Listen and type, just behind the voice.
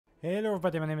Hello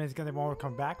everybody, my name is Gandhi.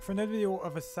 Welcome back for another video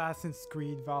of Assassin's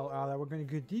Creed Valhalla. We're going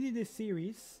to continue this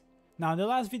series. Now in the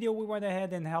last video we went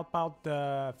ahead and helped out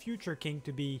the future king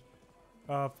to be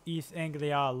of East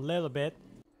Anglia a little bit.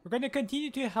 We're going to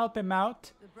continue to help him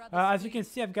out. As you can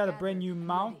see, I've got a brand new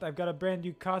mount, I've got a brand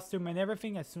new costume and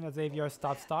everything as soon as Aviar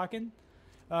stops talking.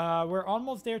 We're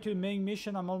almost there to the main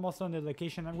mission. I'm almost on the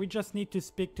location and we just need to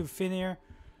speak to Finir.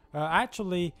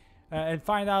 And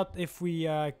find out if we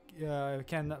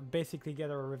can basically get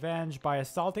our revenge by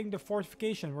assaulting the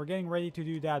fortification. We're getting ready to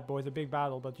do that, boys. A big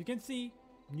battle. But you can see,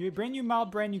 brand new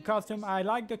mount, brand new costume. I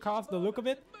like the look of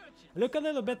it. Look a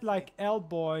little bit like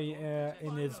Hellboy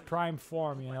in his prime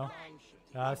form, you know.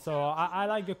 So I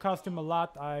like the costume a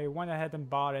lot. I went ahead and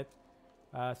bought it.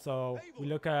 So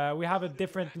we have a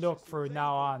different look for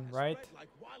now on, right?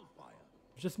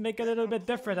 Just make it a little bit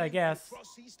different, I guess.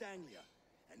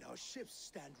 Our ships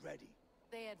stand ready.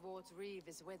 Rued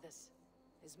is with us.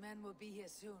 His men will be here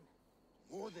soon.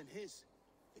 More than his,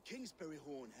 the Kingsbury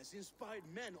Horn has inspired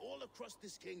men all across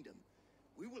this kingdom.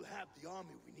 We will have the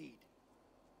army we need.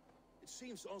 It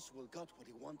seems Oswald got what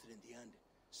he wanted in the end.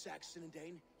 Saxon and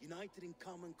Dane united in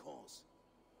common cause.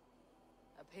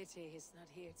 A pity he's not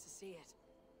here to see it.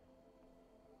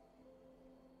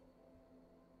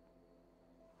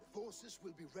 The forces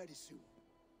will be ready soon.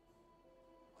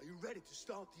 Are you ready to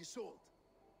start the assault?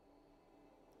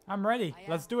 I'm ready.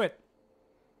 Let's do it.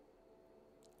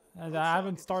 And I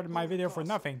haven't started my video for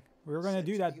nothing. We're gonna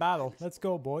do that battle. Let's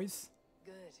go, boys.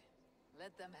 Good.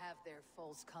 Let them have their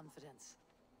false confidence.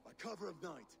 By cover of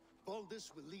night, Baldus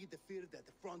will lead the field at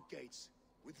the front gates.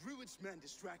 With Rued's men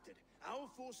distracted, our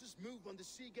forces move on the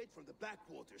sea gate from the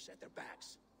backwaters at their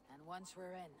backs. And once we're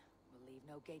in, we'll leave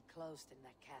no gate closed in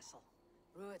that castle.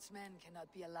 Rued's men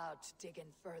cannot be allowed to dig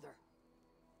in further.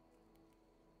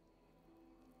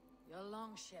 Your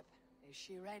longship, is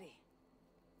she ready?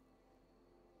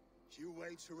 She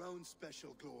awaits her own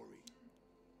special glory.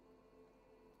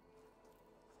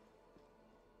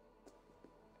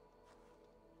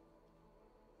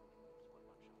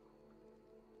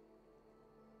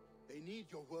 They need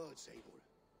your words, Abel.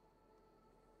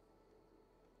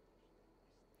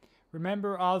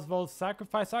 Remember Oswald's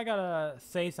sacrifice? I gotta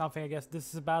say something, I guess. This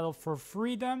is a battle for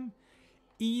freedom.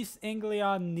 East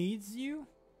Anglia needs you?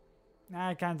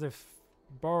 Nah, kind of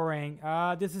boring.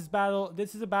 This is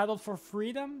a battle for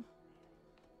freedom,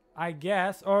 I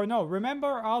guess. Or no,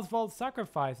 remember Oswald's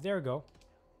sacrifice. There we go.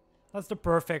 That's the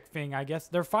perfect thing, I guess.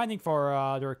 They're fighting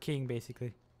for their king,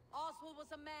 basically. Oswald was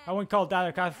a man. I wouldn't call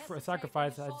that a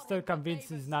sacrifice. I'm still convinced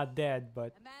he's not dead,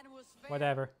 but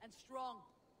whatever. And strong.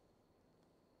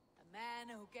 A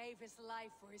man who gave his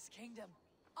life for his kingdom.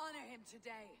 Honor him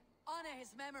today. Honor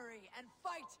his memory and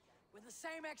fight with the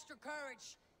same extra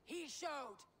courage he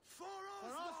showed. For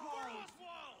Oswald!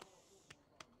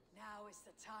 Now is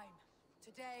the time.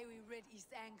 Today we rid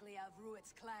East Anglia of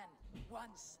Rued's clan,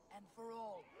 once and for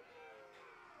all.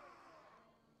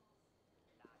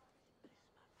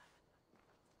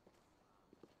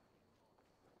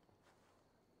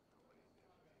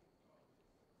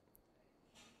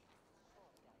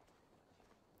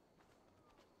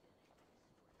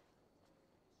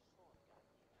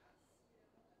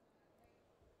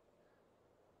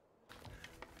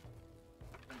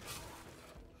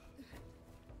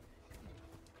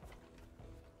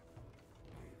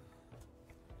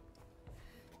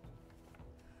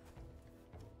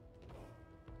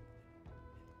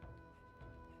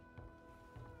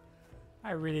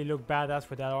 I really look badass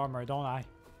with that armor, don't I?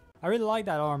 I really like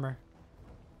that armor.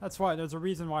 That's why, there's a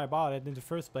reason why I bought it in the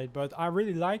first place, but I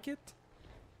really like it.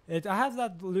 It has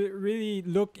that really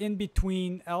look in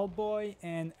between Hellboy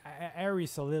and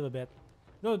Ares a little bit.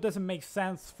 Though it doesn't make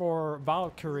sense for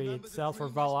Valkyrie itself or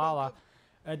Valhalla.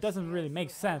 It doesn't really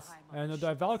make sense. And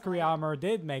the Valkyrie armor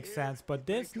did make sense, but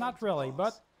this not really.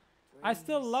 But I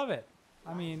still love it.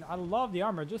 I mean, I love the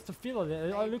armor, just the feel of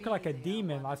it. I look like a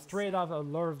demon, like straight out of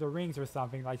Lord of the Rings or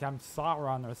something, like I'm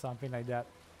Sauron or something like that.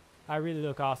 I really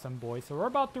look awesome, boys. So we're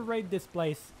about to raid this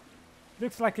place.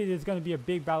 Looks like it is going to be a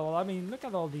big battle. I mean, look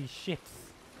at all these ships.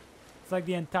 It's like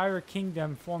the entire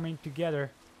kingdom forming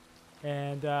together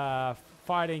and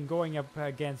fighting, going up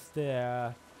against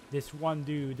this one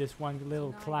dude, this one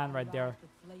little clan right there. The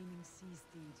flaming sea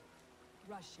steed,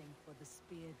 rushing for the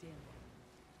spear dim.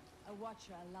 A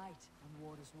watcher alight on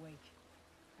water's wake.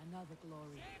 Another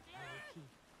glory I will keep.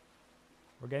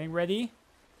 We're getting ready.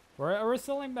 We're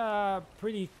sailing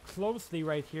pretty closely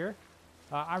right here.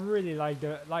 I really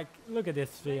like look at this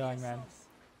feeling, man.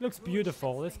 Looks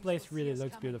beautiful. This place really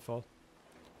looks beautiful.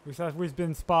 We've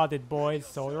been spotted, boys,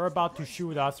 so they're about to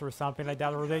shoot us or something like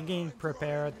that, or they're getting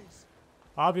prepared.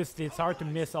 Obviously, it's hard to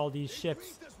miss all these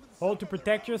ships. Hold to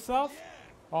protect yourself.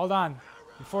 Hold on.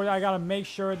 Before I gotta make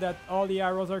sure that all the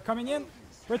arrows are coming in.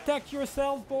 Protect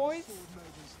yourself, boys.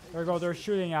 There we go. They're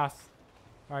shooting us.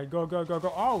 All right, go, go, go,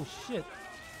 go. Oh, shit.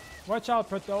 Watch out.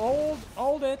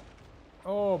 Hold it.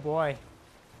 Oh, boy.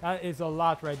 That is a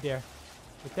lot right there.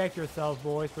 Protect yourself,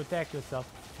 boys. Protect yourself.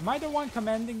 Am I the one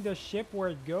commanding the ship where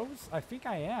it goes? I think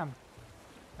I am.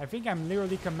 I think I'm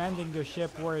literally commanding the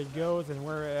ship where it goes and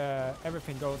where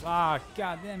everything goes. Ah,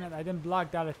 god damn it. I didn't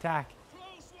block that attack.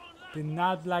 Did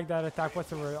not block that attack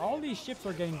whatsoever. All these ships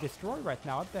are getting destroyed right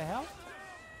now. What the hell?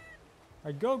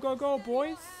 Alright, go, go, go,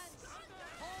 boys.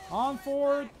 On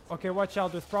forward. Okay, watch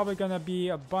out. There's probably gonna be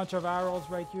a bunch of arrows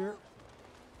right here.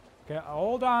 Okay,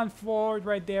 hold on forward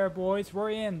right there, boys.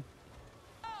 We're in.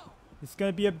 It's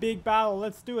gonna be a big battle.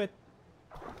 Let's do it.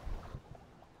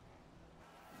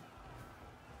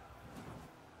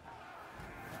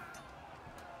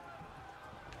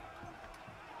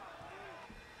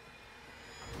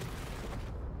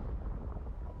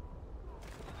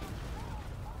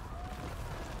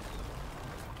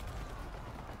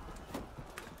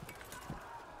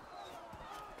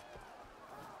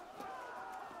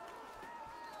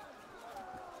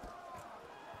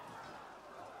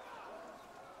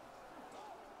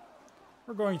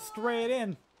 We're going straight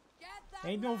in.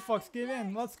 Ain't no fucks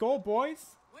given. Let's go,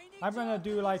 boys. I'm gonna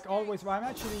do like always. Well, I'm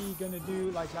actually gonna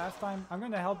do like last time. I'm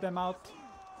gonna help them out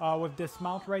with this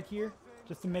mount right here,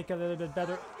 just to make it a little bit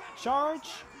better. Charge.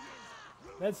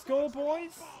 Let's go,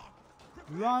 boys.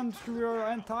 Run through your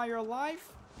entire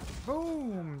life.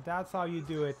 Boom. That's how you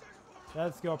do it.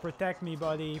 Let's go. Protect me,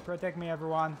 buddy. Protect me,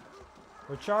 everyone.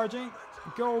 We're charging.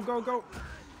 Go, go, go.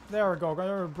 There we go.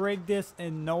 Gonna break this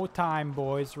in no time,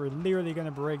 boys. We're literally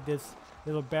gonna break this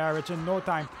little barrage in no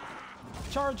time.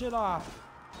 Charge it off.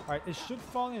 Alright, it should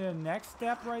fall in the next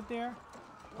step right there.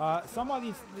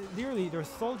 Somebody's literally, there's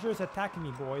soldiers attacking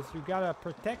me, boys. You gotta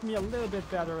protect me a little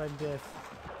bit better than this.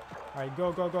 Alright,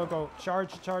 go, go, go, go.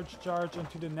 Charge, charge, charge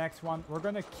into the next one. We're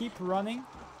gonna keep running.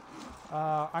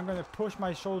 I'm gonna push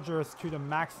my soldiers to the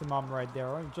maximum right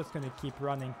there. I'm just gonna keep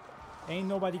running. Ain't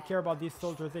nobody care about these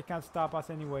soldiers. They can't stop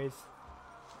us anyways.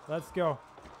 Let's go.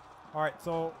 Alright,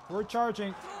 so we're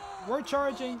charging. We're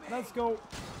charging. Let's go.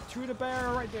 Through the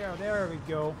barrier right there. There we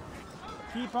go.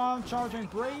 Keep on charging.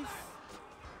 Brace.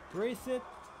 Brace it.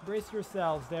 Brace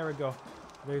yourselves. There we go.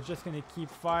 They're just going to keep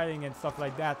fighting and stuff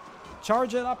like that.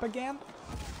 Charge it up again.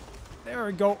 There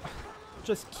we go.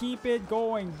 Just keep it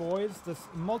going, boys. There's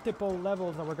multiple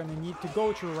levels that we're going to need to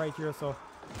go through right here. So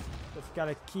just got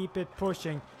to keep it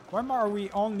pushing. Why are we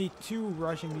only two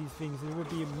rushing these things? It would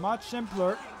be much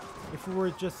simpler if we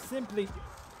were just simply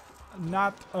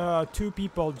not two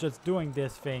people just doing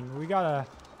this thing.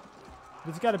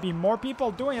 There's gotta be more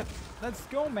people doing it. Let's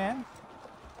go, man.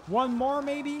 One more,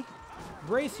 maybe?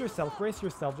 Brace yourself, brace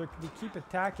yourself. They keep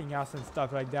attacking us and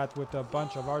stuff like that with a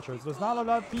bunch of archers. There's not a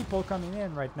lot of people coming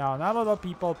in right now. Not a lot of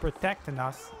people protecting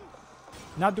us.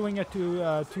 Not doing a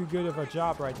too good of a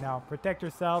job right now. Protect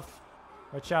yourself.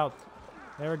 Watch out.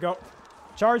 There we go.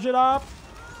 Charge it up.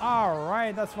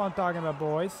 Alright, that's what I'm talking about,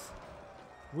 boys.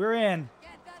 We're in.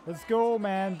 Let's go,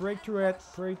 man. Break through it.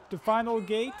 Break the final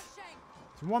gate.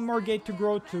 There's one more gate to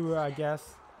go to, I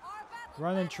guess.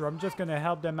 Running through. I'm just gonna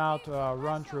help them out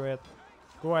run through it.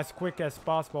 Go as quick as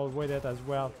possible with it as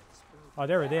well. Oh,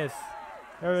 there it is.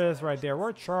 There it is right there.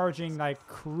 We're charging like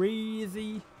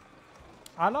crazy.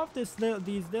 I love these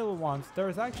little ones.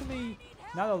 There's actually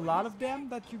not a lot of them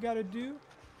that you gotta do.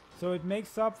 So it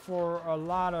makes up for a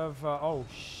lot of... oh,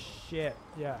 shit.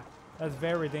 Yeah, that's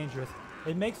very dangerous.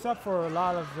 It makes up for a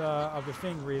lot of the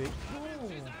thing, really. Ooh.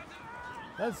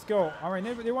 Let's go. All right,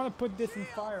 they want to put this in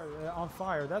fire, on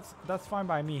fire. That's fine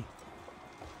by me.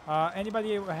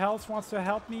 Anybody else wants to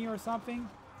help me or something?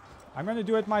 I'm going to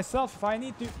do it myself if I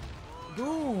need to.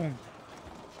 Boom.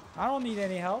 I don't need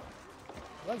any help.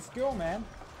 Let's go, man.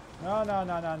 No, no,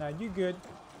 no, no, no. You good.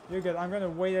 You're good. I'm going to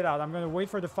wait it out. I'm going to wait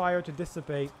for the fire to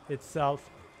dissipate itself.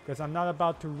 Because I'm not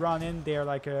about to run in there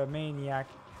like a maniac.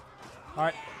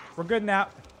 Alright. We're good now.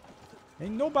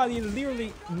 And nobody's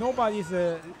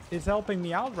is helping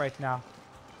me out right now.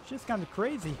 It's just kind of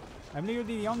crazy. I'm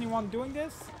literally the only one doing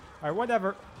this. Alright,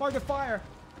 whatever. Target fire.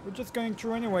 We're just going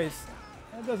through anyways.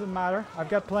 It doesn't matter. I've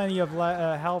got plenty of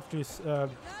health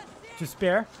to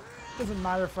spare. Doesn't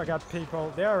matter if I got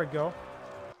people. There we go.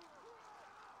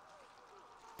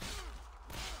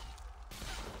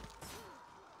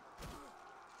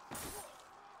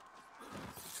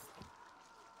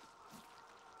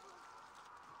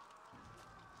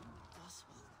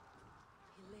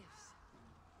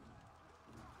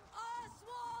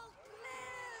 Oswald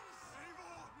lives!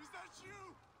 Eivor, is that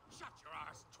you? Shut your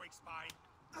ass, twig spine.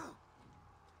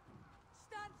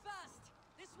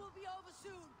 will be over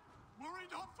soon. Worry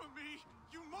not for me.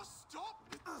 You must stop.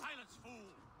 Silence,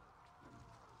 fool!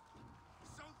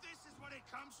 So this is what it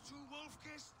comes to,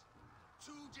 Wolfkist?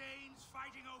 Two Danes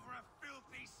fighting over a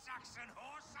filthy Saxon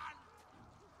whoreson?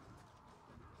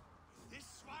 If this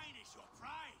swine is your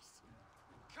prize,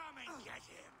 come and get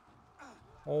him.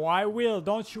 Oh, I will.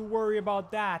 Don't you worry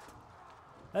about that.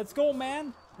 Let's go,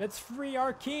 man. Let's free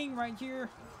our king right here.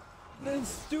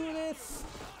 Let's do this.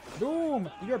 Boom.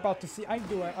 You're about to see. I'm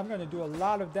gonna do a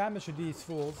lot of damage to these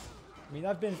fools. I mean,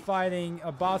 I've been fighting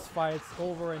boss fights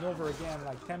over and over again,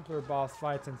 like Templar boss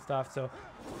fights and stuff. So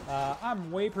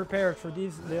I'm way prepared for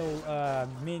these little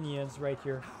minions right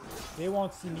here. They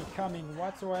won't see me coming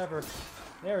whatsoever.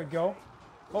 There we go.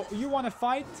 Oh, you want to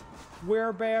fight?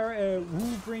 Werebear,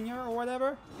 Woobringer or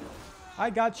whatever? I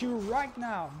got you right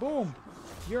now. Boom.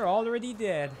 You're already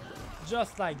dead.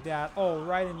 Just like that. Oh,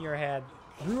 right in your head.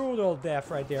 Brutal death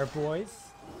right there, boys.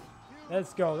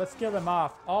 Let's go. Let's kill them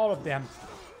off. All of them.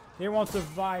 They won't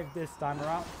survive this time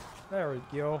around. There we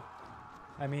go.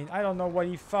 I mean, I don't know what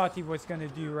he thought he was going to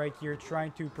do right here,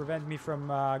 trying to prevent me from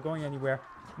going anywhere.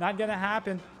 Not going to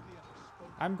happen.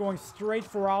 I'm going straight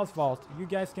for Oswald. You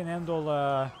guys can handle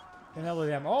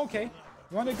them. Oh, okay.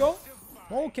 You want to go?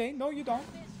 Okay. No, you don't.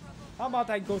 How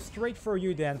about I go straight for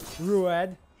you then,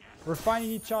 Rued? We're fighting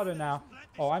each other now.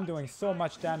 Oh, I'm doing so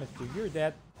much damage to you. You're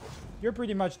dead. You're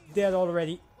pretty much dead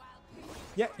already.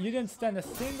 Yeah, you didn't stand a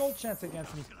single chance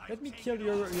against me. Let me kill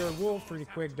your wolf pretty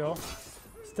quick though.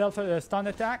 Stealth stun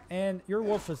attack, and your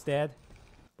wolf is dead.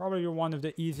 Probably one of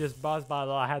the easiest boss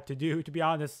battle I had to do, to be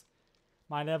honest.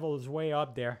 My level is way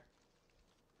up there.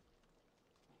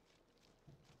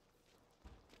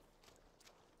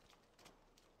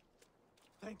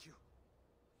 Thank you.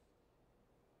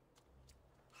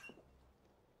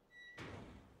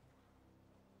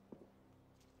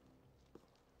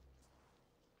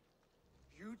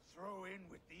 You throw in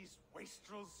with these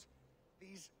wastrels?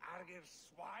 These Argir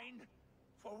swine?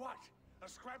 For what? A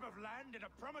scrap of land and a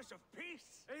promise of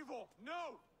peace? Eivor,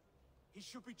 no! He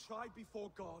should be tried before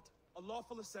God. A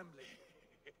lawful assembly.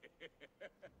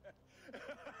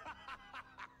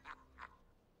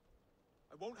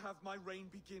 I won't have my reign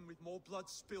begin with more blood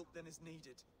spilt than is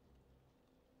needed.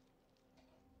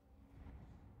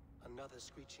 Another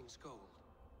screeching scold.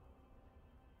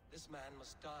 This man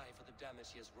must die for the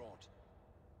damage he has wrought.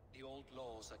 The old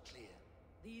laws are clear.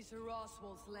 These are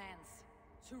Oswald's lands,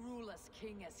 to rule as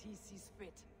king as he sees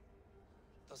fit.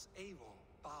 Does Eivor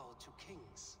bow to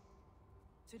kings?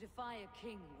 To defy a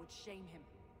king would shame him.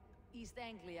 East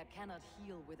Anglia cannot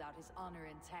heal without his honor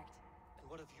intact. And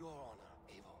what of your honor,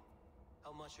 Eivor?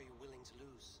 How much are you willing to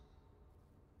lose?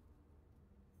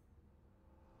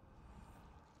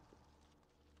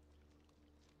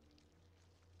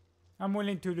 I'm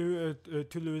willing to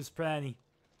lose plenty.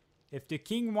 If the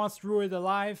king wants Rued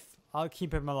alive, I'll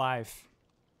keep him alive.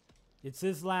 It's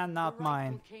his land, not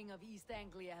mine. The king of East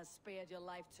Anglia has spared your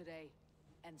life today,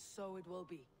 and so it will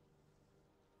be.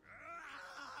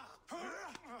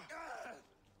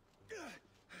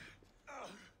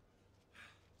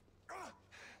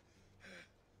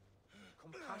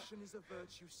 Compassion is a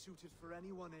virtue suited for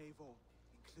anyone, Eivor,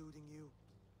 including you.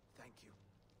 Thank you.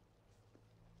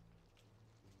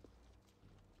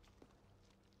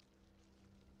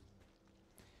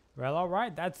 Well,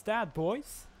 alright, that's that,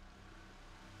 boys.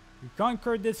 We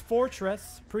conquered this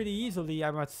fortress pretty easily,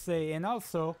 I must say, and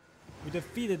also we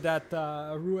defeated that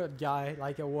Rued guy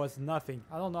like it was nothing.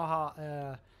 I don't know how.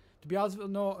 To be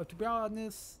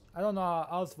honest, I don't know how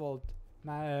Oswald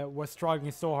was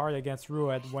struggling so hard against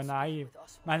Rued when I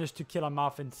managed to kill him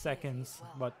off in seconds.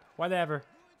 But whatever.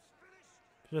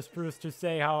 Just proves to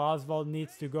say how Oswald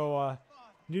needs to go,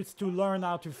 needs to learn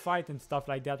how to fight and stuff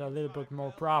like that a little bit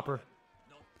more proper.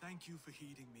 Thank you for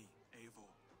heeding me, Eivor.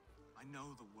 I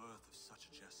know the worth of such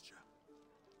a gesture.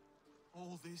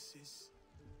 All this is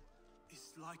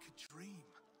like a dream.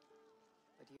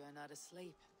 But you are not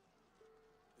asleep.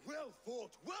 Well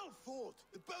fought,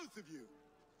 the both of you!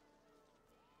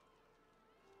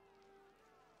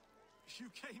 You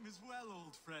came as well,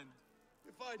 old friend.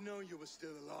 If I'd known you were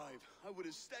still alive, I would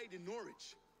have stayed in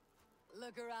Norwich.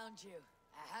 Look around you.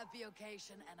 A happy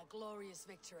occasion and a glorious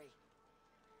victory.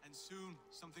 And soon,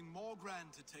 something more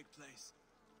grand to take place.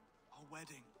 Our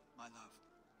wedding, my love.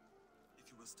 If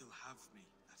you will still have me,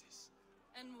 that is.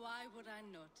 And why would I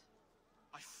not?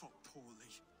 I fought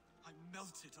poorly. I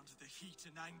melted under the heat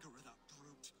and anger of that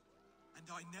brute. And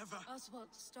I never... Oswald,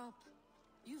 stop.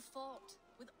 You fought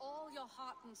with all your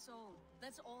heart and soul.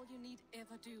 That's all you need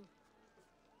ever do.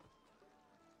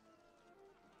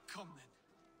 Come then.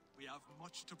 We have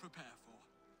much to prepare for.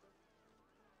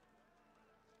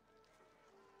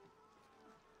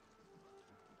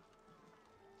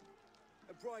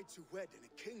 bride to wed and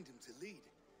a kingdom to lead.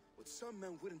 What some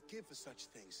men wouldn't give for such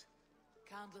things.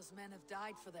 Countless men have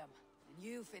died for them. And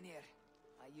you, Finir,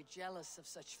 are you jealous of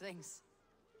such things?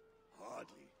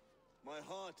 Hardly. My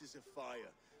heart is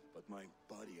afire, but my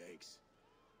body aches.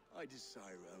 I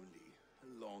desire only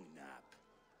a long nap.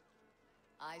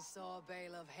 I saw a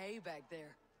bale of hay back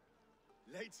there.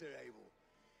 Later, Abel.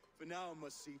 For now, I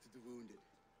must see to the wounded.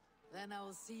 Then I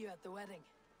will see you at the wedding.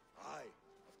 Aye,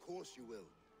 of course you will.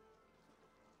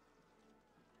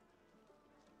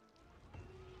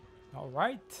 All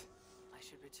right. I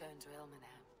should return to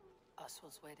Elmenham.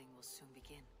 Oswald's wedding will soon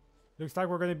begin. Looks like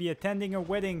we're going to be attending a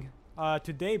wedding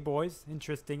today, boys.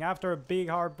 Interesting. After a big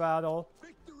hard battle,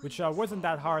 which wasn't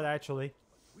that hard actually.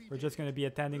 We're just going to be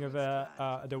attending of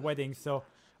the wedding. So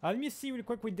let me see real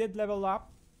quick. We did level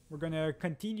up. We're going to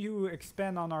continue to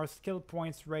expand on our skill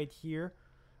points right here.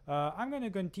 I'm going to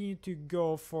continue to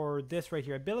go for this right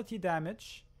here. Ability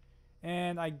damage.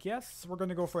 And I guess we're going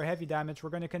to go for heavy damage.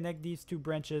 We're going to connect these two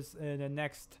branches in the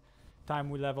next time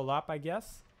we level up, I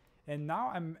guess. And now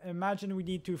I imagine we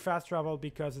need to fast travel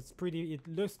because it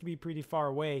looks to be pretty far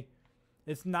away.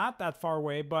 It's not that far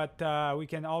away, but we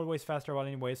can always fast travel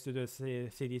anyways to the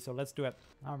city. So let's do it.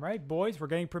 All right, boys, we're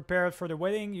getting prepared for the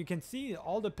wedding. You can see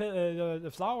all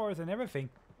the flowers and everything.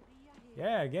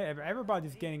 Yeah,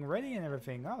 everybody's getting ready and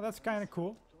everything. Oh, that's kind of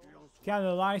cool. Kind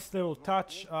of a nice little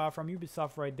touch from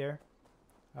Ubisoft right there.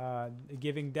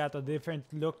 Giving that a different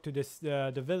look to this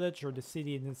the village or the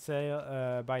city in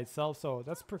itself, by itself. So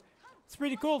it's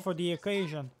pretty cool for the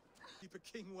occasion. Keep a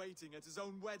king waiting at his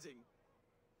own wedding.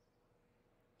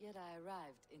 Yet I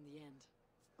arrived in the end.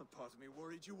 A part of me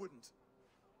worried you wouldn't.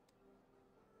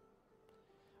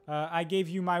 I gave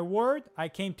you my word. I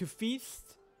came to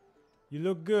feast. You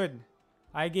look good.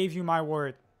 I gave you my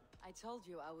word. I told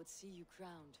you I would see you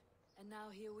crowned. And now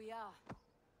here we are.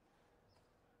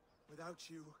 Without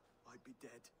you, I'd be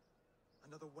dead.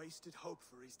 Another wasted hope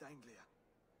for East Anglia.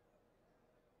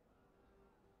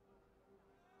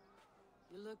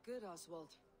 You look good,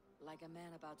 Oswald. Like a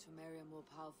man about to marry a more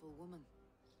powerful woman.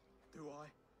 Do I?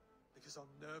 Because I'm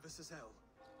nervous as hell.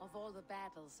 Of all the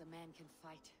battles a man can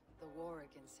fight, the war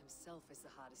against himself is the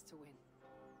hardest to win.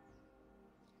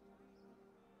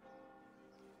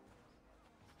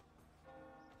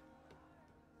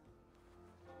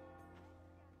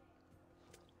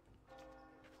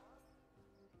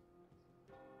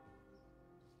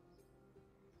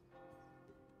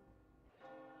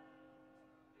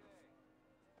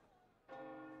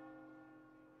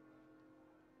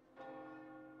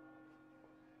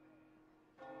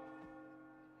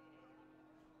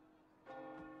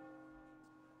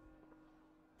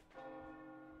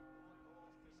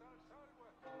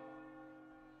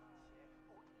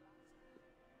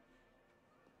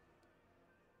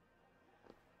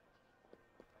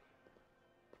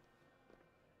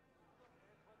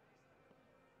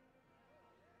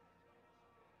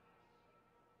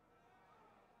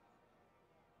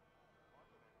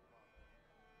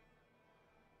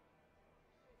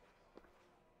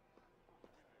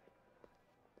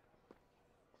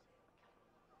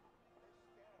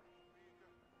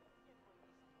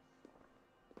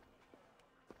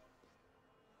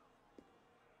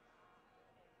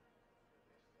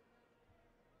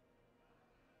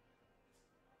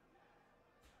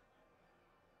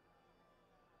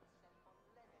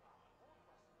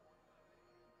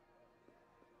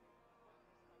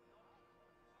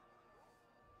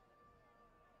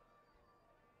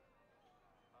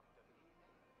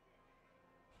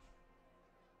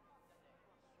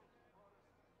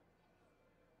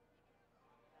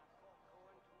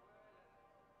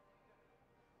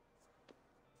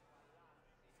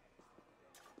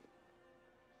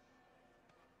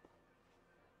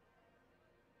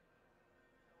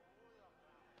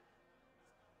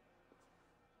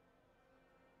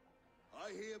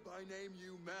 I hereby name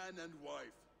you man and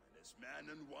wife, and as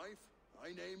man and wife, I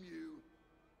name you...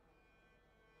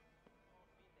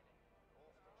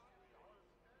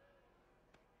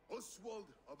 Oswald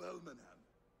of Elmenham,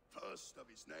 first of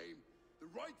his name, the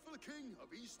rightful king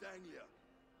of East Anglia,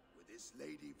 with his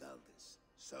lady Valdis,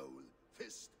 soul,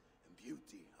 fist, and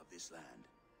beauty of this land.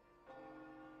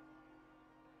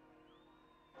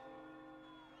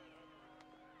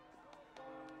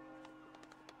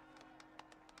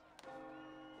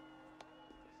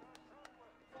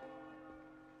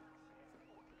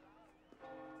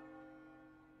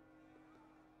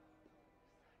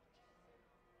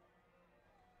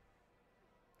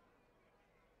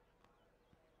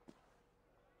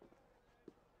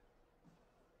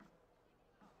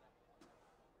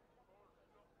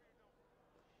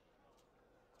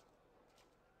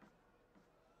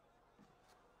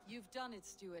 You've done it,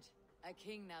 Stuart. A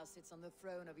king now sits on the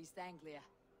throne of East Anglia.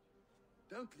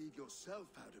 Don't leave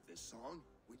yourself out of this song.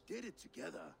 We did it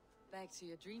together. Back to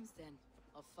your dreams then,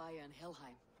 of fire and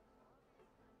Helheim.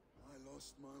 I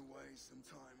lost my way some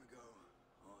time ago.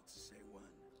 Hard to say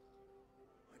when.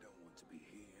 I don't want to be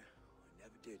here. I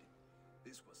never did.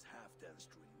 This was Halfdan's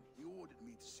dream. He ordered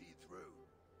me to see it through.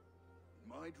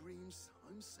 In my dreams,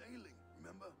 I'm sailing,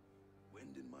 remember?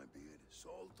 Wind in my beard,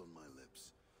 salt on my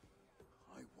lips.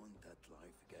 I want that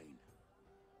life again.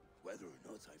 Whether or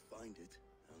not I find it,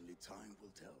 only time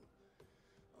will tell.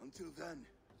 Until then,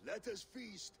 let us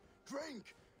feast,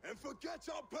 drink, and forget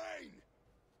our pain!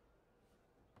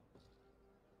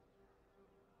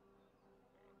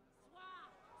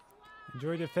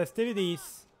 Enjoy the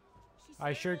festivities.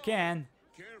 I sure can.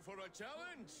 Care for a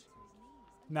challenge?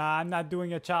 Nah, I'm not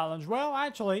doing a challenge. Well,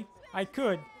 actually, I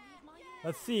could.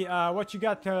 Let's see, what you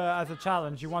got as a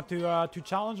challenge. You want to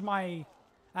challenge my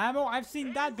ammo? I've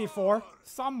seen that before,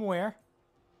 somewhere.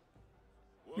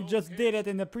 We just did it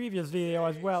in the previous video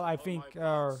as well, I think,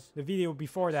 the video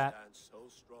before that.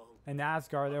 In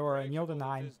Asgard or in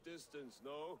Jotunheim.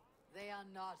 They are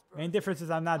not Main difference is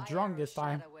I'm not drunk this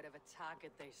time. whatever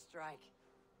target they strike.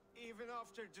 Even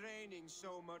after draining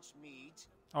so much meat.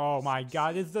 Oh my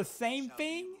god, it's the same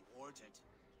thing?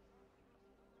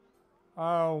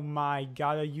 Oh my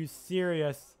god, are you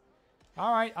serious?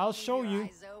 Alright, I'll show you.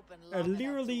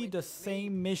 Literally the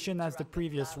same mission as the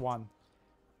previous one.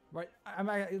 Right?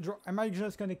 Am I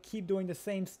just gonna keep doing the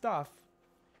same stuff?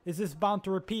 Is this bound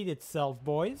to repeat itself,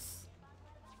 boys?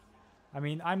 I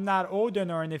mean, I'm not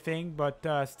Odin or anything, but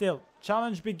still.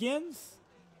 Challenge begins.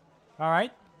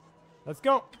 Alright. Let's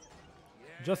go.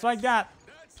 Just like that.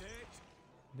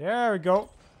 There we go.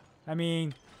 I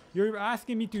mean, you're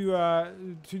asking me to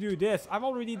do this. I've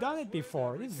already done it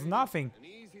before. This is nothing. An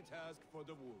easy task for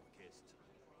the wolf-kissed.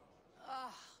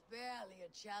 Ah, barely a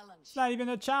challenge. It's not even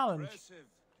a challenge. Impressive.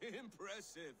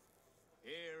 Impressive.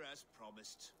 Here as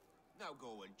promised. Now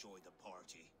go enjoy the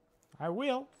party. I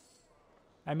will.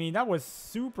 I mean, that was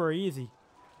super easy.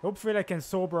 Hopefully I can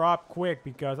sober up quick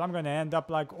because I'm gonna end up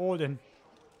like Odin.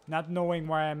 Not knowing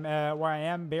where I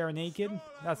am, bare naked.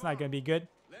 That's not gonna be good.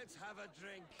 Let's have a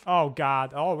drink. Oh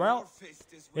god. Oh well.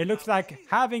 It looks like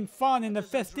having fun in the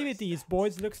festivities,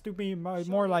 boys. Looks to be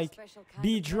more like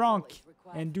be drunk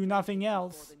and do nothing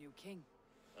else.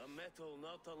 A metal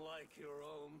not unlike your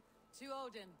own. To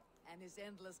Odin and his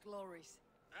endless glories.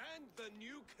 And the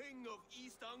new king of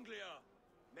East Anglia.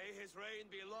 May his reign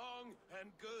be long and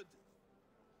good.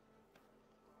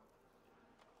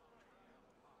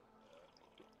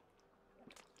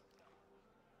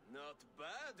 Not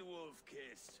bad,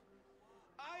 Wolf-Kissed.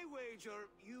 I wager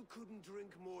you couldn't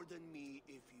drink more than me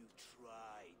if you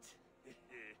tried.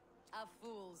 A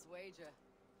fool's wager.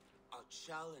 A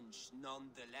challenge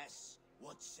nonetheless.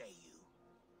 What say you?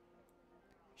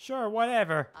 Sure,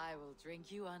 whatever. I will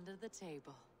drink you under the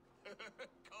table.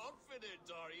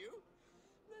 Confident, are you?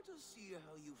 Let us see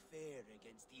how you fare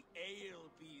against the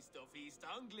ale beast of East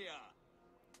Anglia.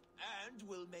 And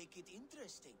we'll make it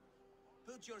interesting.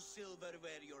 Put your silver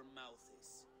where your mouth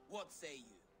is. What say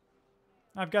you?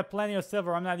 I've got plenty of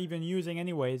silver I'm not even using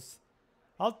anyways.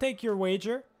 I'll take your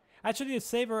wager. Actually, the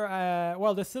silver,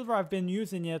 the silver I've been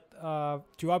using it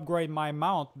to upgrade my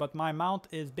mount, but my mount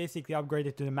is basically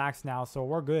upgraded to the max now, so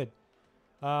we're good.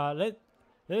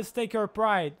 Let's take your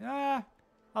pride.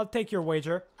 I'll take your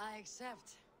wager. I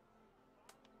accept.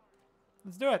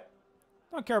 Let's do it.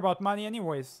 Don't care about money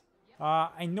anyways.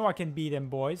 I know I can beat him,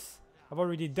 boys. I've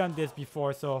already done this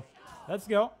before, so let's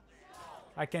go.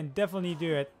 I can definitely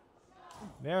do it.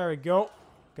 There we go.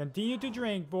 Continue to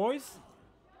drink, boys.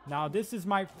 Now this is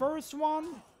my first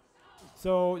one.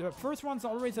 So the first one's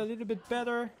always a little bit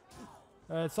better.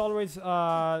 It's always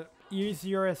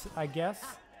easier, I guess.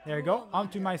 There we go. On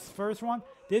to my first one.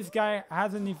 This guy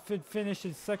hasn't even finished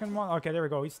his second one. Okay, there we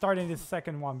go. He's starting his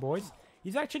second one, boys.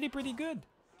 He's actually pretty good.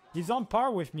 He's on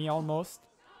par with me almost.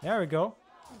 There we go.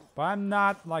 But I'm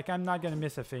not gonna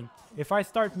miss a thing. If I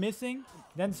start missing,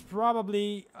 then it's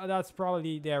probably,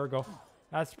 there we go.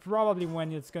 That's probably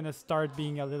when it's gonna start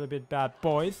being a little bit bad,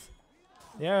 boys.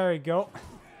 There we go.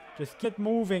 Just keep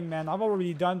moving, man. I've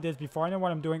already done this before. I know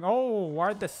what I'm doing. Oh,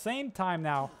 we're at the same time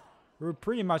now. We're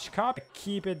pretty much caught.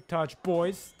 Keep in touch,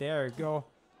 boys. There we go.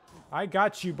 I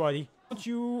got you, buddy.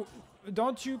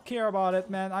 Don't you care about it,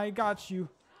 man. I got you.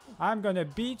 I'm gonna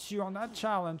beat you on that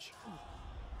challenge.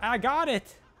 I got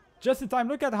it. Just in time.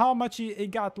 Look at how much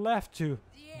it got left to.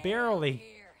 Barely.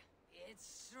 It's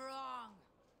strong,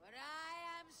 but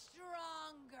I am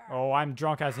stronger. Oh, I'm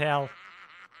drunk as hell.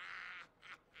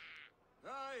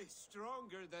 Aye,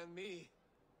 stronger than me.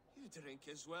 You drink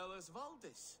as well as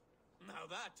Valdis. Now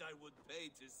that I would pay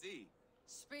to see.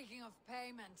 Speaking of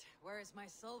payment, where is my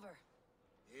silver?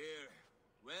 Here,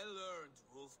 well earned,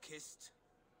 wolf-kissed.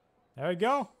 There we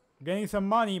go. Getting some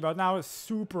money, but now it's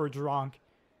super drunk.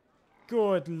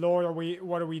 Good lord,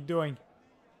 what are we doing?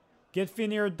 Get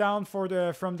Finir down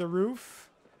from the roof.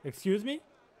 Excuse me?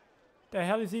 The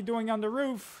hell is he doing on the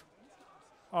roof?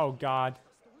 Oh god.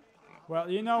 Well,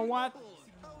 you know what?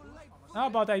 How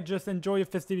about I just enjoy the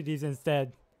festivities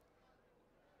instead?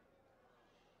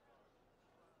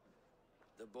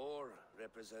 The boar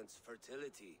represents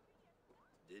fertility.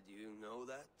 Did you know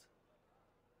that?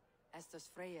 Estes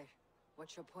Freyr,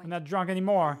 what's your point? I'm not drunk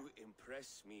anymore. You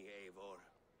impress me, Eivor.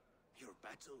 Your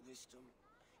battle wisdom,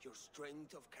 your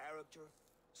strength of character,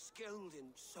 skilled in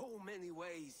so many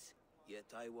ways. Yet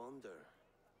I wonder,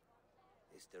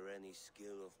 is there any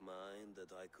skill of mine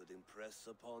that I could impress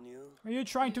upon you? Are you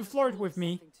trying to flirt with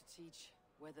me? Something to teach,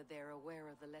 whether they're aware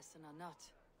of the lesson or not.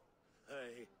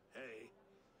 Hey, hey.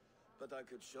 But I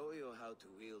could show you how to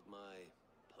wield my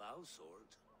plow sword.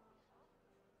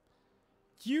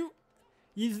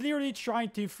 He's literally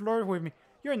trying to flirt with me.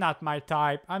 You're not my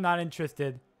type. I'm not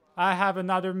interested. I have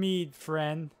another mead,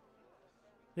 friend.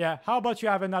 Yeah, how about you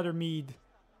have another mead?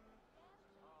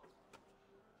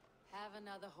 Have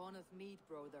another horn of mead,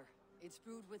 brother. It's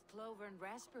brewed with clover and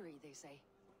raspberry, they say.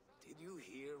 Did you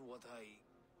hear what I...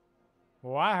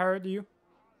 Oh, I heard you.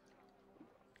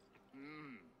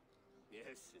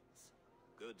 Yes, it's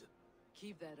good.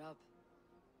 Keep that up.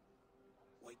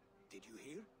 Wait, did you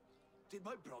hear? Did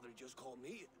my brother just call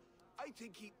me? I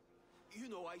think he... You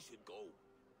know I should go.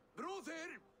 Brother!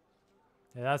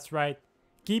 Yeah, that's right.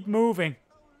 Keep moving.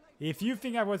 If you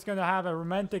think I was gonna have a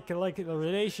romantic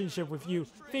relationship with you,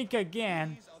 think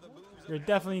again. You're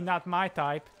definitely not my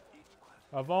type.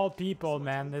 Of all people,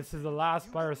 man, this is the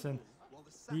last person.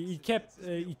 He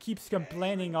keeps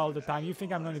complaining all the time. You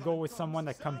think I'm gonna go with someone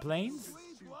that complains?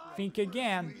 Think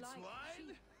again.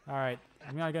 Alright,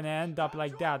 I'm not gonna end up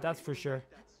like that, that's for sure.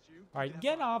 Alright,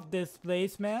 get off this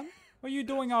place, man. What are you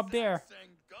doing up there?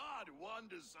 God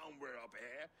wanders somewhere up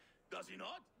here, does he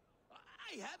not?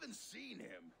 I haven't seen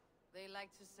him. They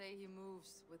like to say he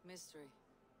moves with mystery.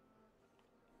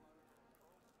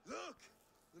 Look,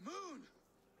 the moon.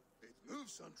 It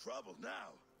moves untroubled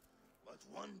now. But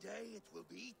one day it will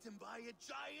be eaten by a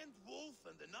giant wolf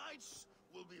and the nights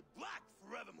will be black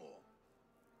forevermore.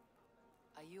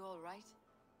 Are you all right?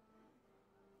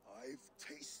 I've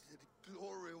tasted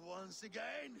glory once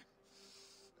again.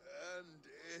 And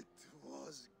it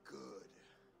was good.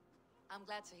 I'm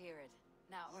glad to hear it.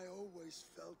 Now, I always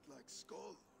felt like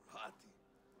Skoll, Hati,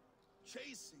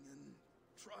 chasing and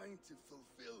trying to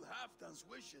fulfill Halfdan's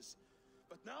wishes.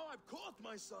 But now I've caught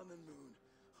my sun and moon.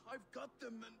 I've got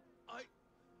them and I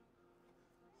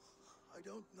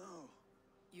don't know.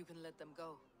 you can let them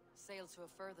go. Sail to a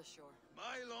further shore.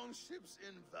 My longship's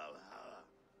in Valhalla.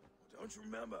 Don't you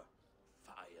remember?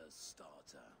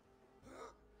 Firestarter.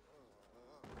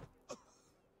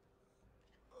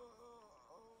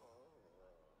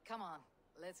 Come on,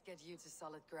 let's get you to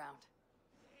solid ground.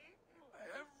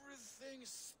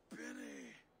 Everything's spinny.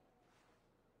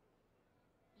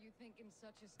 You think in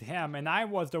such a Damn, and I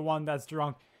was the one that's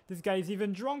drunk. This guy's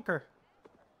even drunker.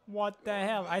 What the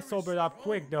hell? I sobered up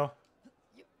quick though.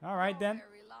 Alright then.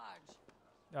 Very large.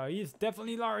 Oh, he's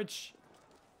definitely large.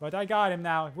 But I got him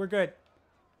now. We're good.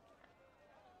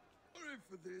 Sorry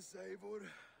for this, Eivor.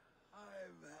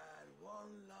 I've had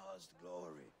one last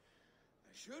glory.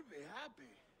 I should be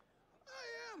happy.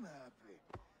 I am happy.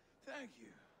 Thank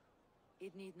you.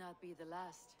 It need not be the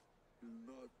last.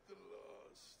 Not the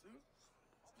last.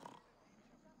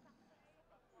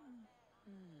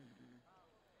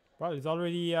 Well, he's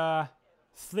already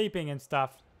sleeping and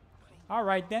stuff.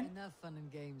 Alright then. Enough fun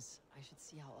and games. I should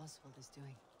see how Oswald is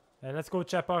doing. Let's go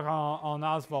check out on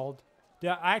Oswald.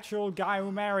 The actual guy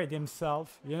who married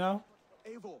himself, you know?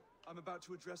 Eivor, I'm about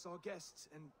to address our guests,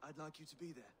 and I'd like you to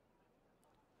be there.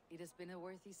 It has been a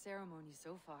worthy ceremony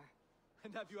so far.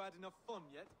 And have you had enough fun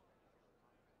yet?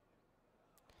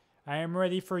 I am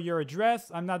ready for your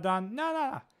address. I'm not done.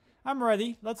 No. I'm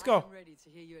ready. Let's go. I'm ready to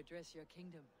hear you address your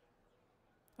kingdom.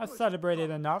 I've celebrated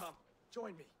Come, enough. come,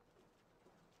 join me.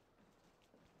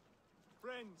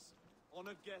 Friends,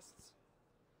 honored guests,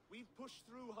 we've pushed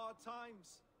through hard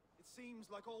times. It seems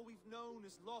like all we've known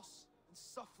is loss and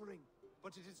suffering.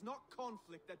 But it is not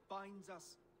conflict that binds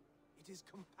us. It is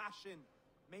compassion.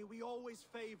 May we always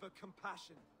favor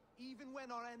compassion, even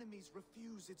when our enemies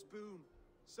refuse its boon.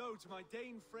 So, to my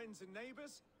Dane friends and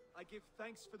neighbors, I give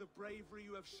thanks for the bravery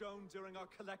you have shown during our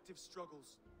collective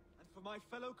struggles. And for my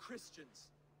fellow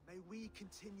Christians, May we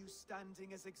continue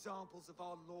standing as examples of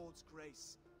our Lord's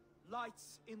grace.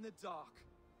 Lights in the dark.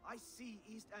 I see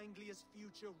East Anglia's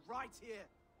future right here,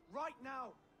 right now,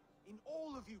 in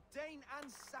all of you, Dane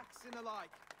and Saxon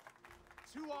alike.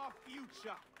 To our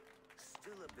future.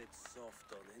 Still a bit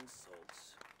soft on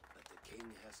insults, but the king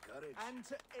has courage. And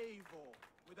to Eivor,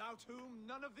 without whom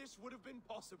none of this would have been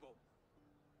possible.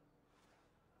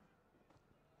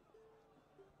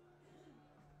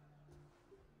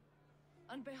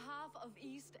 On behalf of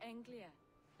East Anglia,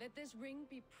 let this ring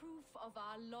be proof of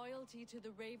our loyalty to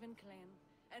the Raven clan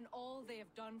and all they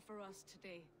have done for us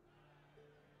today.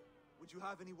 Would you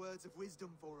have any words of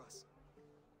wisdom for us?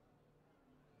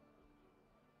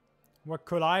 What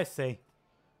could I say?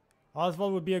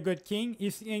 Oswald would be a good king.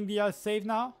 East Anglia is safe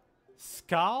now.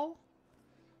 Skull?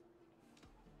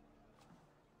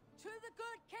 To the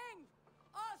good king,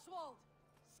 Oswald!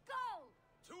 Skull!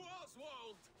 To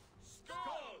Oswald!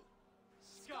 Skull!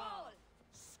 Skull!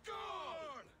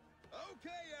 Skull!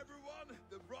 Okay, everyone,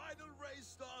 the bridal race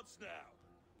starts now.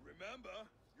 Remember,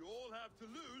 you all have to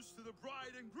lose to the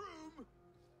bride and groom.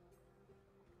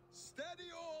 Steady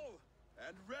all,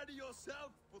 and ready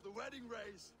yourself for the wedding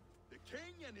race. The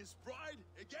king and his bride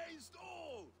against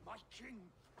all. My king!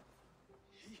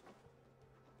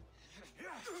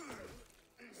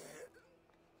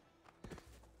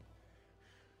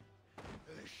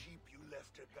 The sheep you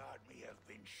left to guard me have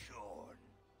been shorn.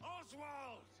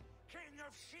 Oswald, king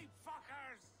of sheep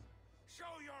fuckers,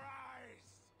 show your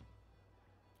eyes.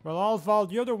 Well,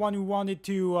 Oswald, you're the one who wanted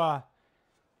to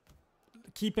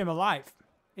keep him alive.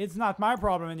 It's not my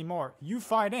problem anymore. You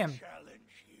fight him.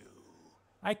 Challenge you.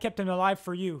 I kept him alive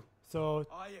for you. So,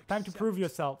 I time to accept. prove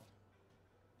yourself.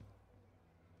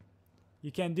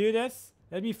 You can do this?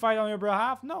 Let me fight on your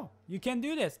behalf? No, you can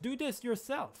do this. Do this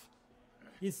yourself.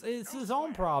 It's his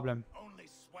own problem. Only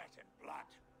sweat and blood.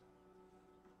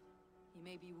 You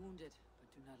may be wounded,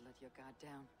 but do not let your guard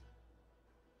down.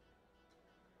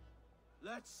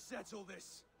 Let's settle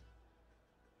this.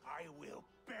 I will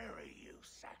bury you,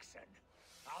 Saxon.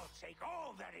 I'll take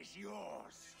all that is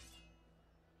yours.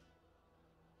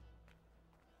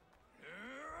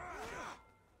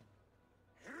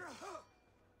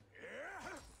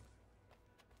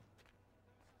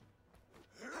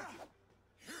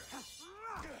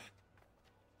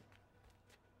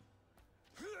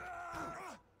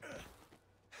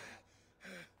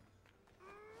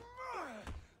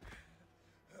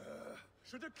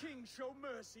 Should a king show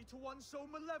mercy to one so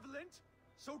malevolent,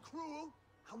 so cruel?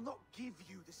 I'll not give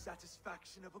you the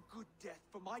satisfaction of a good death,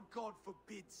 for my god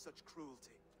forbids such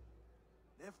cruelty.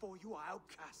 Therefore you are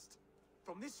outcast.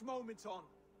 From this moment on.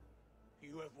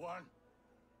 You have won.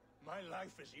 My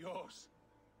life is yours.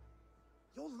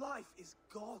 Your life is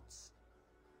God's.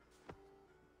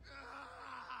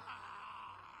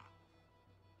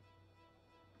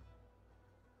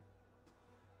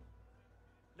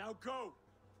 Now go!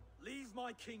 Leave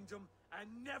my kingdom and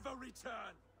never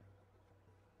return!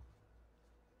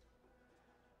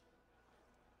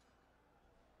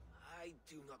 I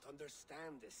do not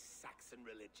understand this Saxon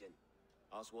religion.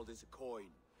 Oswald is a coin.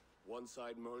 One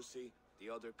side mercy, the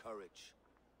other courage.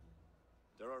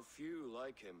 There are few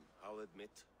like him, I'll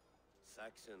admit.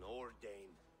 Saxon or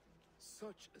Dane.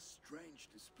 Such a strange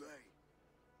display.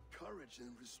 Courage and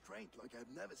restraint like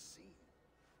I've never seen.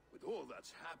 With all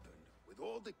that's happened, with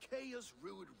all the chaos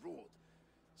Rued wrought,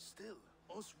 still,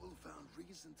 Oswald found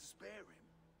reason to spare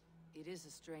him. It is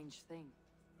a strange thing.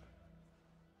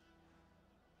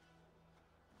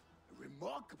 A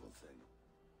remarkable thing.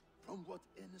 From what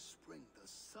inner spring does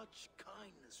such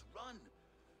kindness run?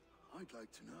 I'd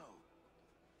like to know.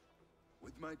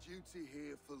 With my duty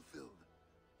here fulfilled,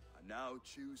 I now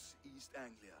choose East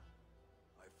Anglia.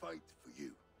 I fight for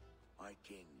you, my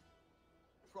king.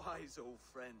 Rise, old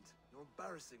friend. You're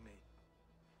embarrassing me.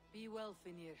 Be well,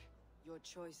 Finir. Your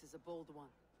choice is a bold one.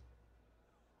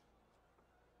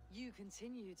 You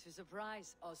continue to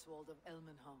surprise Oswald of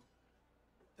Elmenham.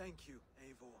 Thank you,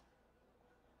 Eivor.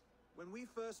 When we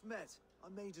first met, I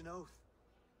made an oath.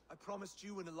 I promised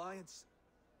you an alliance.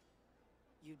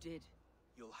 You did.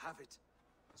 You'll have it,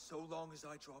 so long as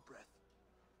I draw breath.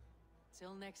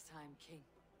 Till next time, King.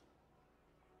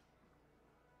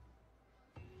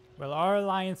 Well, our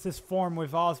alliance is formed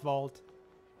with Oswald.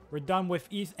 We're done with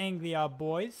East Anglia,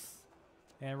 boys.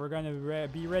 And we're gonna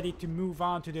be ready to move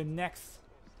on to the next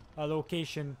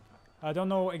location. I don't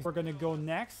know if we're gonna go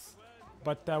next,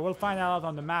 but we'll find out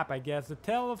on the map, I guess. The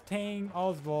Tale of Tame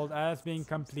Oswald has been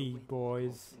complete,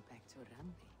 boys. Back to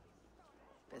Rambi.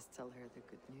 Best tell her the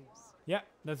good news. Yeah,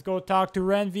 let's go talk to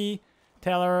Renvi.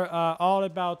 Tell her all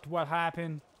about what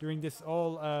happened during this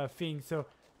whole thing. So,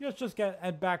 let's just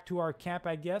head back to our camp,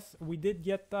 I guess. We did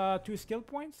get 2 skill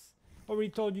points. Already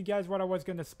told you guys what I was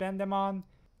going to spend them on,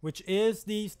 which is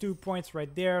these 2 points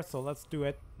right there. So let's do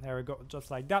it. There we go,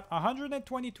 just like that.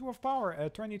 122 of power,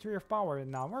 23 of power.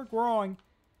 And now we're growing.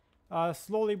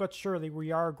 Slowly but surely,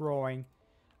 we are growing.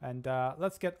 And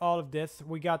let's get all of this.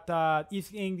 We got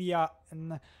East Anglia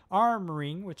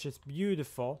armoring, which is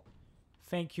beautiful.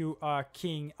 Thank you,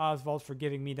 King Oswald, for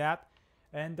giving me that.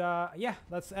 And yeah,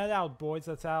 let's head out, boys.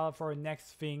 Let's head out for our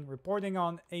next thing. Reporting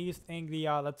on East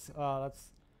Anglia. Let's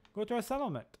go to our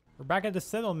settlement. We're back at the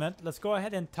settlement. Let's go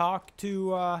ahead and talk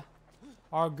to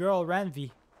our girl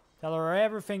Ranvi. Tell her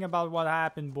everything about what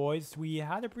happened, boys. We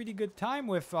had a pretty good time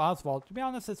with Oswald. To be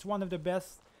honest, it's one of the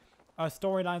best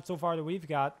storylines so far that we've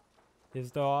got.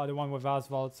 Is the one with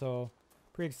Oswald. So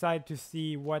pretty excited to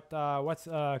see what's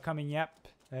coming up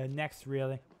next,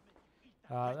 really.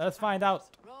 Let's find out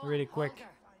really quick.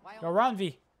 Yo,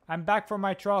 Ranvi, I'm back from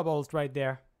my troubles right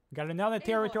there. Got another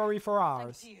territory for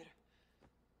ours.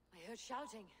 I heard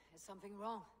shouting. Is something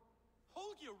wrong?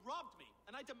 Holger robbed me,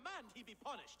 and I demand he be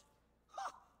punished. Ha!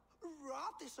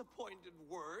 Robbed is a pointed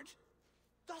word.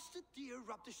 Does the deer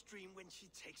rub the stream when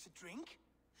she takes a drink?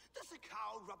 Does a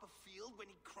cow rub a field when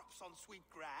he crops on sweet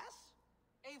grass?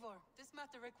 Eivor, this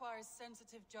matter requires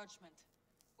sensitive judgment.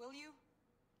 Will you?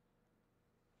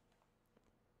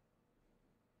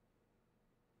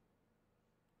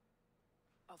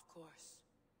 Of course.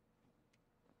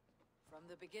 From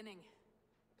the beginning,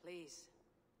 please.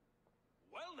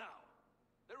 Well now,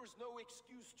 there is no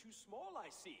excuse too small, I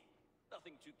see.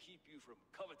 Nothing to keep you from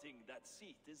coveting that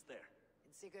seat, is there?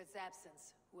 In Sigurd's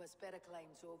absence, who has better claim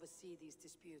to oversee these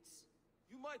disputes?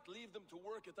 You might leave them to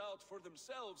work it out for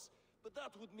themselves, but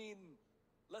that would mean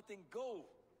letting go,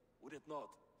 would it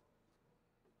not?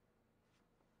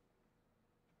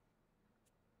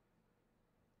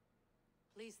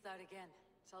 Please start again.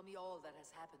 Tell me all that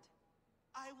has happened.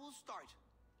 I will start.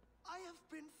 I have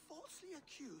been falsely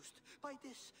accused by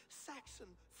this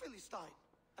Saxon Philistine.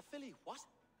 A Philly what?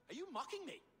 Are you mocking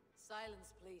me?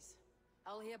 Silence, please.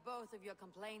 I'll hear both of your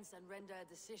complaints and render a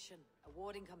decision,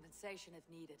 awarding compensation if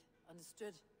needed.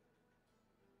 Understood?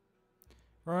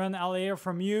 Rowan, I'll hear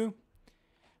from you.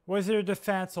 What's your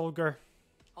defense, Holger?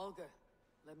 Holger,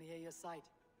 let me hear your side.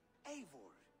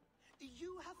 Eivor,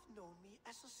 you have known me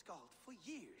as a skald for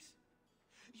years.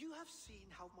 You have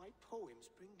seen how my poems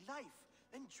bring life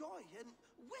and joy and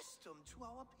wisdom to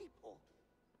our people.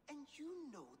 And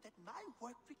you know that my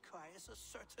work requires a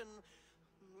certain,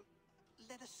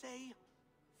 let us say,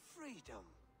 freedom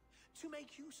to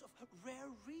make use of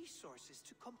rare resources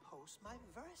to compose my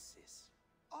verses.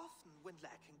 Often when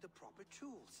lacking the proper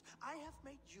tools, I have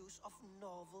made use of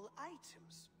novel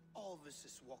items.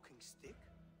 Alvis's walking stick,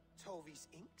 Tovi's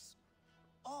inks,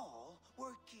 all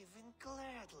were given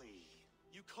gladly.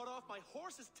 You cut off my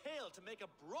horse's tail to make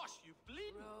a brush, you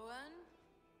bleeding... Rowan?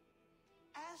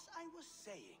 As I was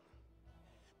saying,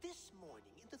 this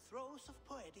morning in the throes of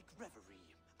poetic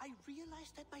reverie, I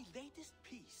realized that my latest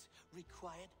piece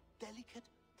required delicate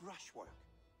brushwork.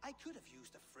 I could have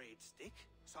used a frayed stick,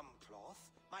 some cloth,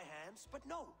 my hands, but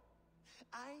no.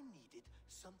 I needed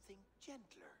something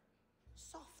gentler,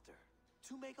 softer.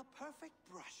 To make a perfect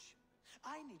brush,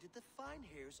 I needed the fine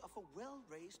hairs of a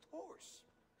well-raised horse.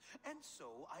 And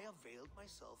so I availed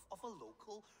myself of a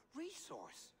local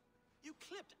resource. You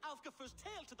clipped Alfgafur's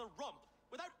tail to the rump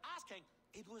without asking.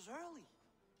 It was early.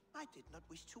 I did not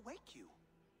wish to wake you.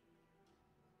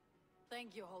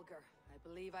 Thank you, Holger. I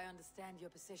believe I understand your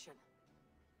position.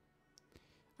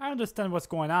 I understand what's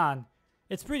going on.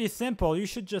 It's pretty simple. You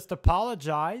should just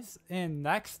apologize and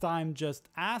next time just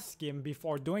ask him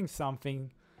before doing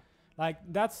something. Like,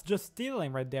 that's just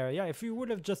stealing right there. Yeah, if you would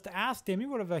have just asked him, he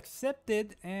would have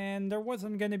accepted and there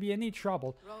wasn't going to be any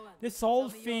trouble. Roland, This whole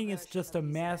thing is just a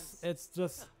mess. It's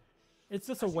just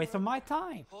a waste of my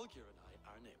time. Holger and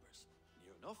I are neighbors.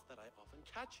 Near enough that I often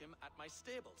catch him at my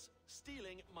stables,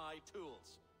 stealing my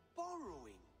tools.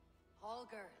 Borrowing.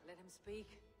 Holger, let him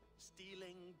speak.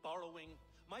 Stealing, borrowing.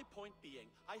 My point being,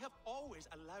 I have always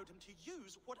allowed him to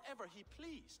use whatever he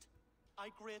pleased. I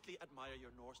greatly admire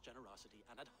your Norse generosity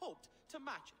and had hoped to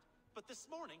match it. But this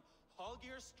morning,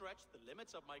 Holger stretched the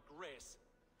limits of my grace.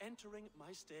 Entering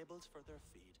my stables for their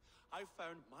feed, I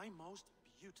found my most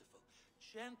beautiful,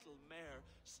 gentle mare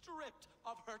stripped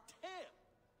of her tail.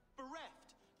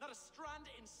 Bereft, not a strand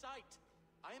in sight.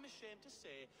 I am ashamed to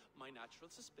say my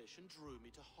natural suspicion drew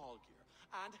me to Holger,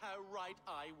 and how right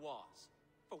I was.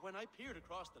 For when I peered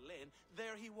across the lane,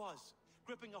 there he was,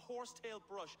 gripping a horsetail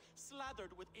brush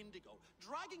slathered with indigo,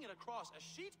 dragging it across a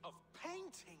sheet of...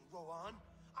 Painting, Rowan.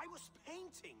 I was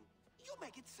painting. You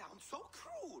make it sound so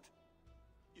crude.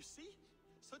 You see?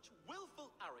 such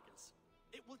willful arrogance.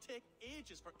 It will take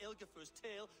ages for Ilgafur's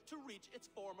tail to reach its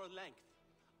former length.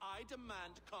 I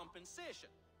demand compensation.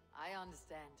 I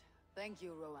understand. Thank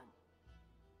you, Rowan.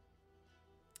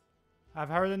 I've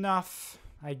heard enough,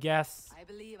 I guess. I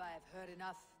believe I have heard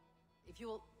enough. If you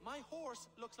will... My horse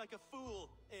looks like a fool,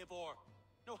 Eivor.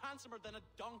 No handsomer than a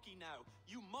donkey now.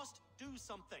 You must do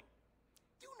something.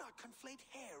 Do not conflate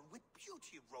hair with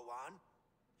beauty, Rowan.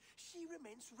 She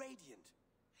remains radiant.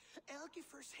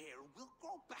 Elgifer's hair will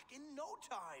grow back in no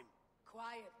time.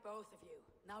 Quiet, both of you.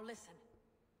 Now listen.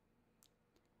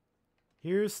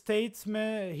 Here's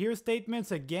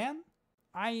statements again.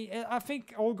 I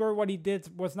think Olger, what he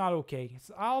did was not okay.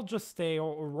 So I'll just stay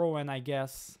Rowan, I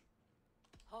guess.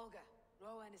 Holger,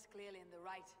 Rowan is clearly in the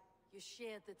right. You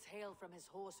sheared the tail from his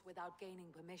horse without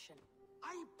gaining permission.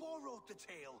 I borrowed the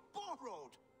tail.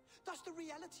 Borrowed! Does the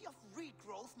reality of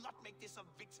regrowth not make this a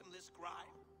victimless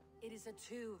crime? It is a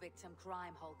two-victim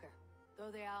crime, Holger. Though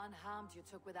they are unharmed, you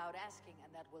took without asking, and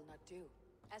that will not do.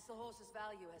 As the horse's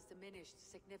value has diminished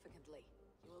significantly,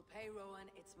 you will pay Rowan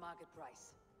its market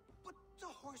price. But the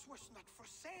horse was not for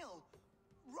sale.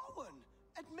 Rowan,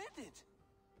 admit it.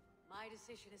 My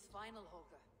decision is final,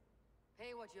 Holger.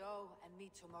 Pay what you owe and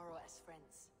meet tomorrow as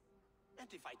friends. And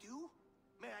if I do,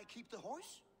 may I keep the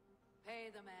horse? Pay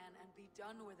the man and be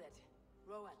done with it.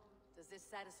 Rowan, does this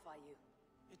satisfy you?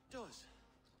 It does.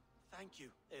 Thank you,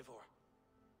 Eivor.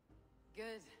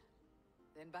 Good.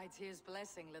 Then by Tyr's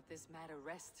blessing, let this matter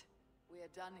rest. We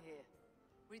are done here.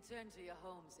 Return to your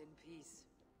homes in peace.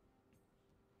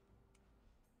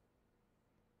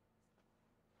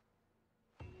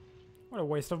 What a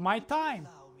waste of my time.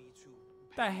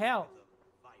 What the hell?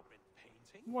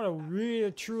 What a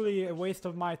really, truly a waste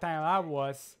of my time that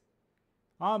was.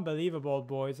 Unbelievable,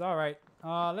 boys. Alright.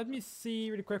 Let me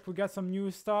see really quick. We got some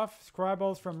new stuff.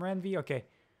 Scribbles from Renvi. Okay.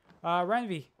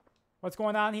 Renvi, what's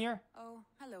going on here? Oh,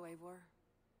 hello, Eivor.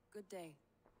 Good day.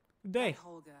 Good day. That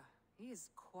Holger, he is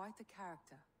quite a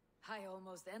character. I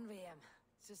almost envy him.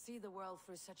 To see the world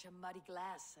through such a muddy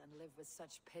glass and live with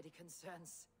such petty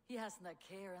concerns. He hasn't a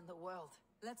care in the world.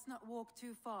 Let's not walk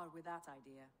too far with that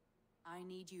idea. I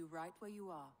need you right where you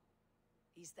are.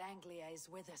 East Anglia is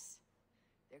with us.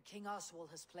 Their King Oswald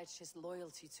has pledged his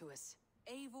loyalty to us.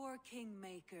 Eivor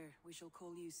Kingmaker, we shall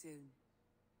call you soon.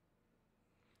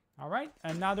 Alright,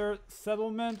 another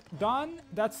settlement done.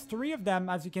 That's 3 of them,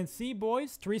 as you can see,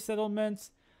 boys. 3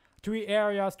 settlements, 3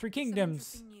 areas, 3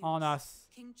 kingdoms on us.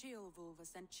 King Ceolwulf has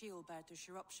sent Ceolbert to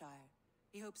Shropshire.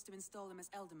 He hopes to install him as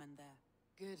Ealdorman there.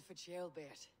 Good for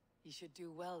Ceolbert. He should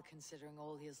do well considering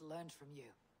all he has learned from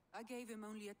you. I gave him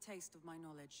only a taste of my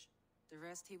knowledge. The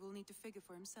rest he will need to figure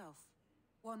for himself.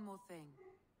 One more thing.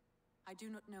 I do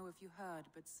not know if you heard,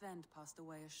 but Svend passed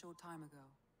away a short time ago.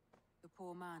 The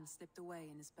poor man slipped away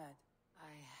in his bed.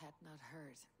 I had not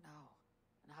heard, no.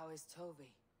 And how is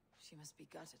Tovi? She must be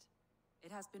gutted.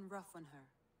 It has been rough on her.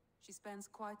 She spends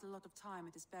quite a lot of time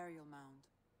at his burial mound.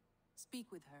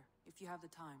 Speak with her, if you have the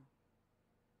time.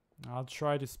 I'll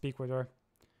try to speak with her.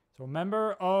 So, a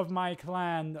member of my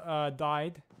clan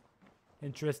died.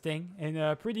 Interesting. In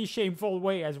a pretty shameful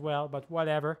way as well, but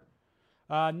whatever.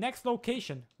 Next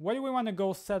location. Where do we want to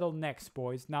go settle next,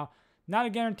 boys? Now, not a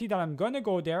guarantee that I'm going to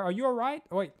go there. Are you alright?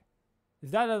 Oh, wait. Is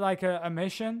that like a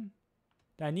mission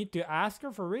that I need to ask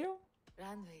her for real?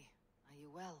 Randvi, are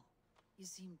you well? You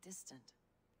seem distant.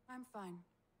 I'm fine.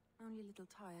 Only a little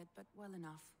tired, but well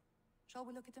enough. Shall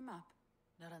we look at the map?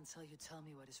 Not until you tell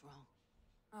me what is wrong.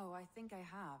 Oh, I think I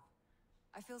have.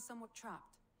 I feel somewhat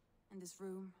trapped. In this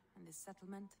room, in this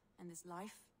settlement, in this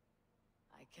life.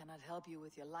 I cannot help you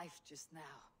with your life just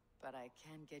now, but I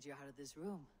can get you out of this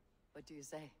room. What do you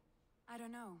say? I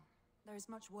don't know. There is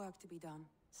much work to be done.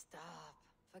 Stop.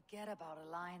 Forget about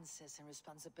alliances and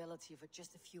responsibility for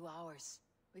just a few hours.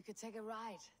 We could take a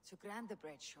ride to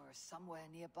Grandebridge or somewhere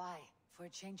nearby for a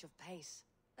change of pace.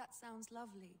 That sounds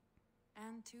lovely.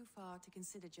 And too far to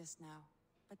consider just now.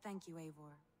 But thank you,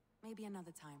 Eivor. Maybe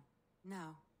another time.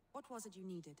 Now, what was it you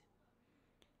needed?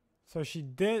 So she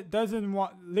doesn't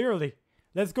want... Literally.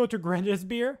 Let's go to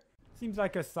Grandesbeer. Seems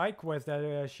like a side quest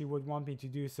that she would want me to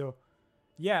do. So,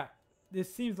 yeah.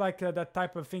 This seems like that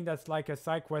type of thing that's like a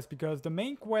side quest. Because the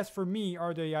main quest for me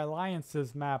are the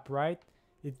alliances map, right?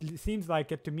 It seems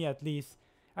like it to me at least.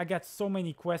 I got so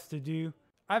many quests to do.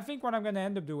 I think what I'm going to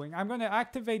end up doing, I'm going to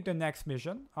activate the next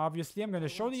mission. Obviously, I'm going to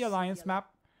show the alliance map.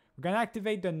 We're going to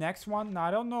activate the next one. Now,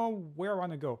 I don't know where I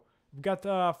want to go. We've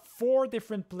got 4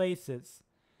 different places.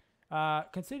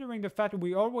 Considering the fact that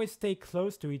we always stay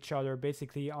close to each other,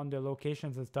 basically, on the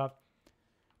locations and stuff.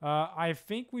 I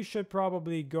think we should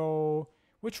probably go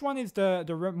Which one is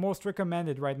the most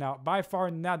recommended right now? By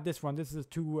far not this one. This is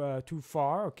too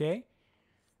far. Okay.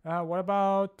 What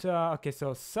about okay,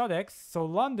 so Sussex. So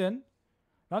London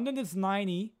is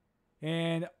 90,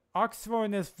 and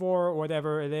Oxford is for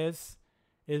whatever it is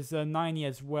 90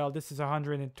 as well. This is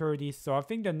 130. So I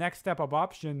think the next step of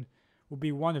option will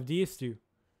be one of these two.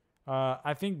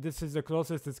 I think this is the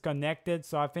closest it's connected,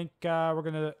 so I think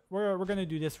we're gonna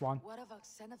do this one. What about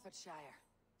Senefordshire?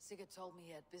 Sigurd told me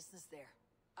he had business there.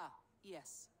 Ah,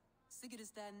 yes. Sigurd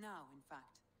is there now, in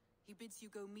fact. He bids you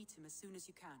go meet him as soon as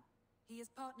you can. He has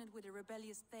partnered with a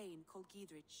rebellious thane called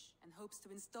Giedrich, and hopes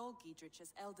to install Giedrich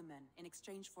as Elderman in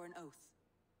exchange for an oath.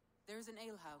 There is an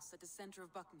alehouse at the center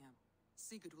of Buckingham.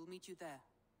 Sigurd will meet you there.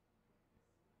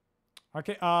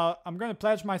 Okay, I'm gonna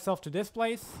pledge myself to this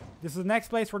place. This is the next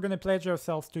place we're gonna pledge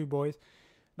ourselves to, boys.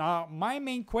 Now, my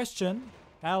main question,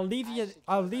 I'll leave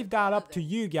that up to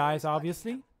you guys,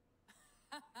 obviously.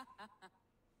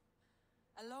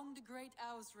 Along the great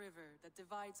Ouse River that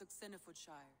divides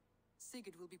Senefordshire,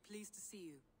 Sigurd will be pleased to see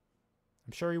you.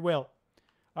 I'm sure he will.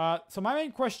 So my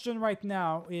main question right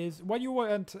now is, what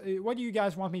do you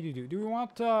guys want me to do? Do we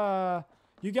want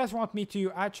you guys want me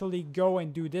to actually go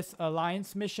and do this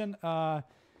alliance mission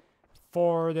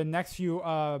for the next few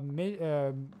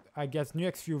I guess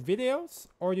next few videos,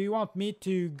 or do you want me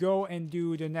to go and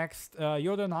do the next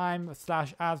Jotunheim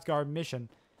 / Asgard mission?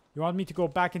 You want me to go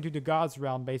back into the Gods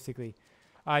realm, basically?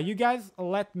 You guys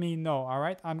let me know. All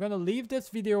right, I'm gonna leave this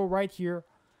video right here,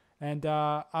 and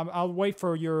I'll wait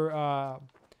for your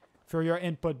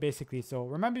input, basically. So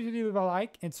remember to leave a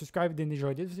like and subscribe if you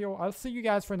enjoyed this video. I'll see you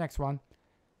guys for the next one.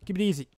 Keep it easy.